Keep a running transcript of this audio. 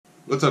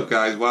What's up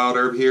guys, Wild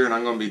Herb here, and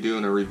I'm going to be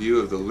doing a review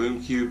of the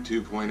Lume Cube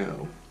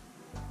 2.0.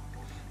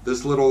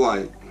 This little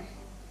light.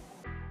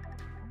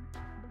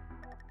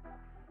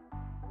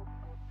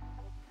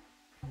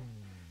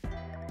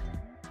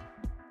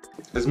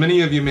 As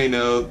many of you may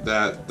know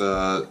that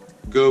the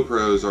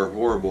GoPros are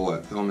horrible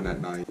at filming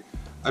at night.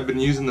 I've been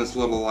using this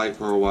little light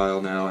for a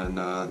while now,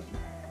 and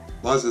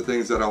lots of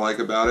things that I like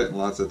about it and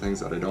lots of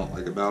things that I don't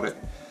like about it.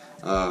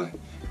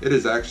 It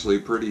is actually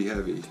pretty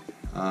heavy.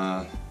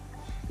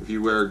 If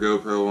you wear a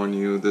GoPro on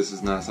you, this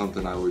is not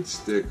something I would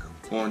stick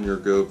on your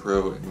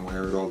GoPro and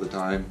wear it all the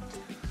time.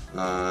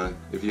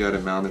 If you had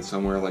it mounted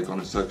somewhere like on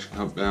a suction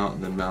cup mount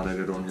and then mounted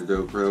it on your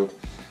GoPro,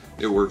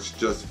 it works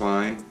just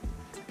fine.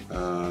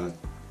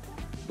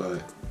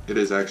 But it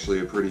is actually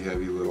a pretty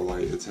heavy little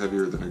light. It's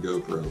heavier than a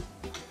GoPro.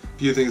 A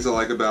few things I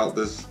like about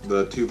this,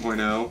 the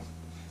 2.0,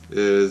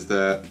 is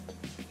that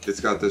it's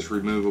got this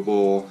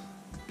removable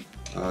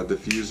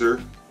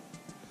diffuser,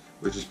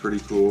 which is pretty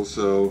cool.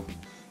 So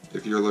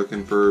if you're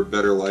looking for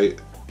better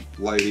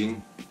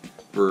lighting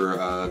for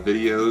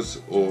videos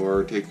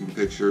or taking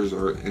pictures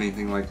or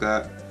anything like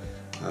that,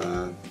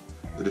 the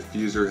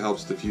diffuser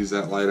helps diffuse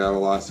that light out a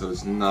lot, so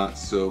it's not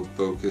so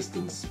focused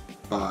and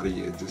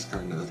spotty. It just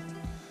kind of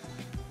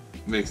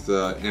makes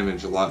the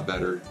image a lot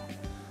better.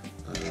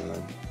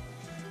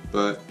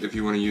 But if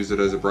you want to use it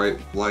as a bright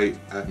light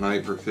at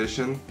night for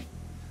fishing,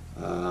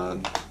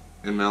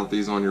 and mount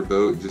these on your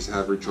boat, and just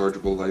have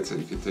rechargeable lights that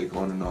you can take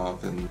on and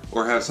off,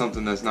 or have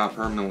something that's not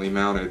permanently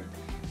mounted.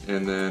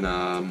 And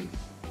then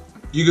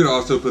you could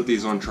also put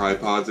these on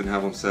tripods and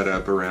have them set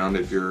up around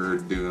if you're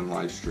doing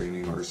live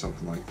streaming or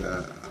something like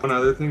that. One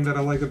other thing that I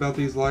like about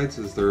these lights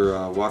is they're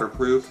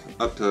waterproof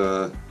up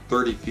to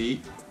 30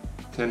 feet,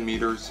 10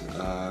 meters,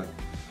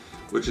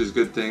 which is a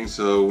good thing.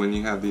 So when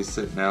you have these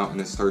sitting out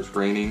and it starts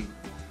raining,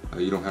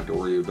 you don't have to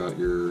worry about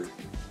your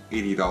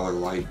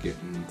 $80 light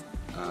getting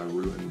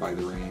ruined by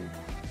the rain.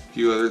 A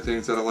few other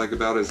things that I like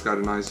about it, it's got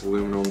a nice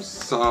aluminum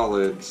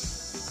solid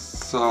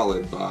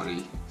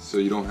body, so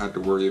you don't have to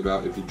worry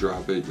about if you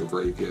drop it, you'll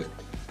break it.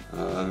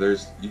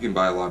 You can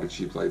buy a lot of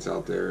cheap lights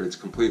out there. It's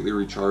completely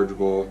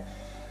rechargeable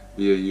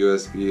via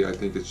USB. I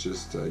think it's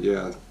just,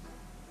 yeah,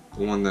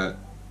 the one that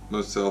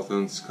most cell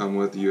phones come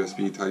with, the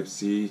USB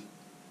Type-C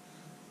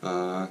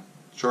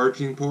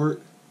charging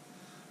port.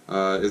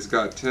 It's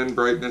got 10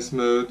 brightness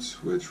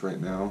modes, which right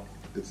now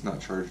it's not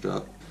charged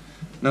up.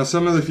 Now,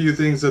 some of the few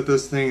things that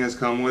this thing has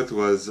come with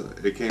was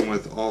it came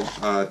with all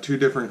two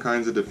different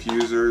kinds of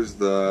diffusers.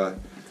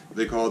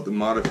 They call it the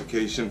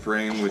modification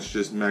frame, which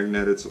just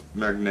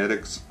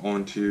magnetics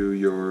onto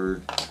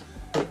your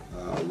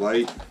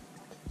light,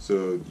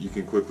 so you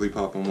can quickly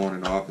pop them on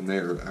and off, and they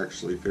are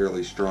actually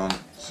fairly strong,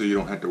 so you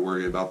don't have to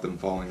worry about them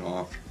falling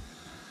off.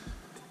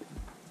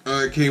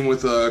 It came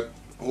with a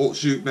Holt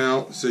shoot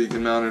mount, so you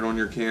can mount it on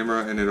your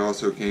camera, and it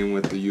also came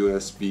with the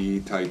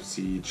USB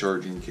Type-C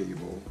charging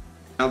cable.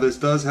 Now this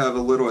does have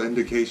a little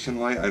indication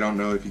light. I don't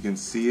know if you can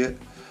see it,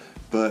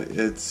 but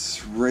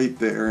it's right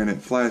there and it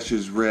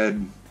flashes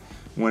red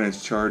when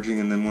it's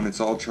charging, and then when it's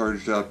all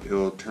charged up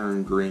it'll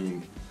turn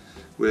green,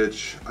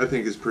 which I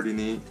think is pretty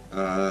neat.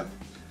 I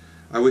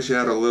wish it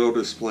had a little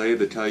display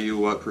to tell you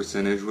what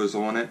percentage was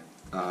on it.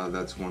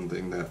 That's one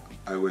thing that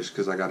I wish,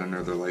 because I got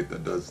another light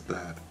that does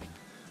that.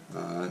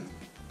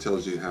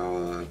 Tells you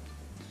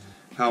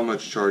how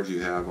much charge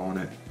you have on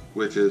it,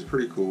 which is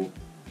pretty cool.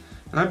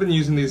 And I've been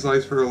using these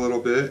lights for a little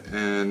bit,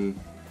 and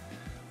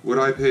would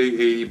I pay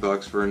 80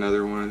 bucks for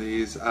another one of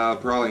these?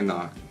 Probably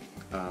not.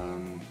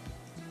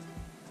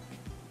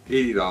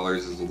 $80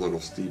 is a little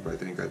steep, I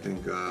think. I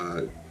think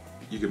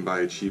you can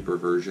buy a cheaper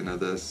version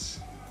of this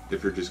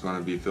if you're just going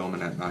to be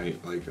filming at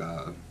night, like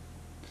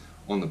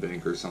on the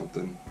bank or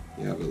something.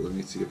 Yeah, but let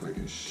me see if I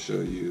can show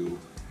you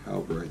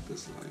how bright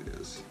this light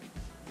is.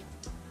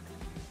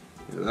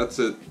 Yeah, that's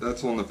it.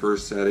 That's on the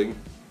first setting.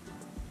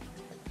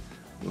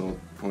 Well,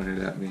 pointed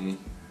at me.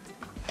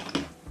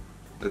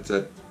 That's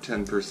at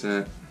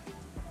 10%,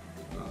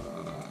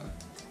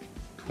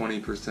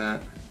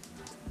 20%,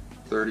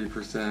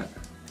 30%,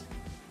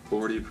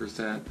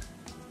 40%,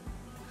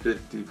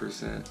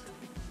 50%,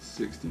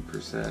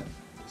 60%,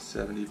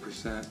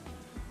 70%,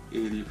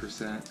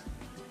 80%,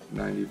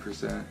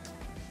 90%,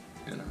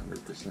 and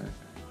 100%.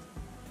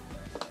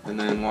 And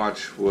then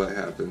watch what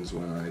happens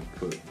when I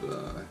put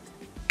the...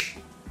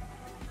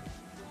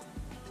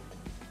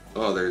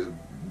 Oh, there's a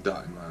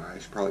dot in my eye. I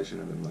probably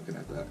shouldn't have been looking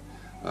at that.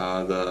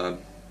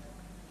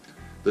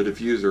 The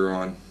diffuser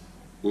on,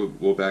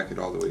 we'll back it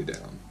all the way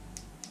down.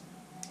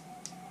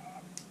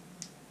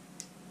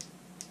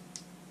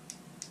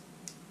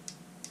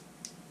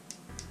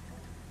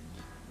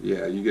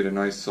 Yeah, you get a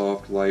nice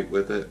soft light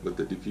with it, with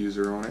the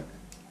diffuser on it.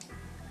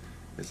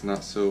 It's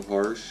not so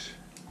harsh,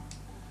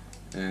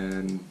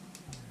 and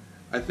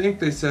I think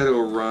they said it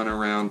will run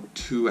around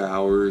 2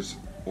 hours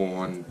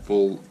on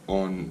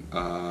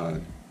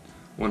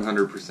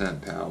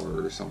 100%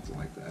 power or something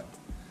like that.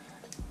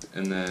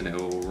 And then it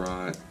will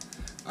run,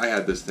 I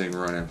had this thing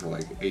running for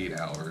like 8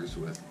 hours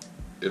with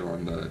it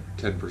on the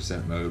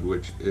 10% mode,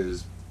 which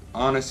is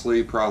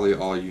honestly probably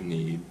all you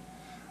need.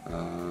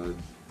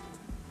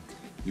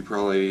 You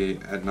probably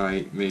at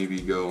night maybe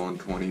go on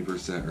 20%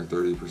 or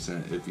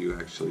 30% if you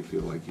actually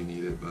feel like you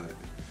need it, but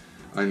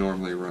I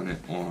normally run it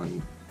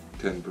on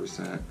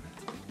 10%.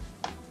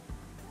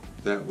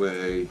 That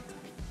way,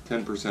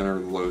 10% or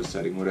the low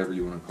setting, whatever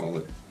you want to call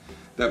it.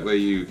 That way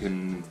you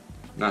can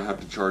not have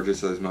to charge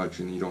this as much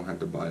and you don't have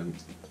to buy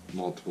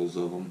multiples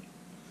of them.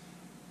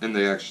 And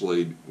they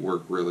actually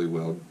work really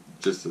well,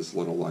 just this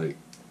little light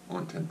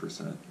on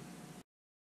 10%.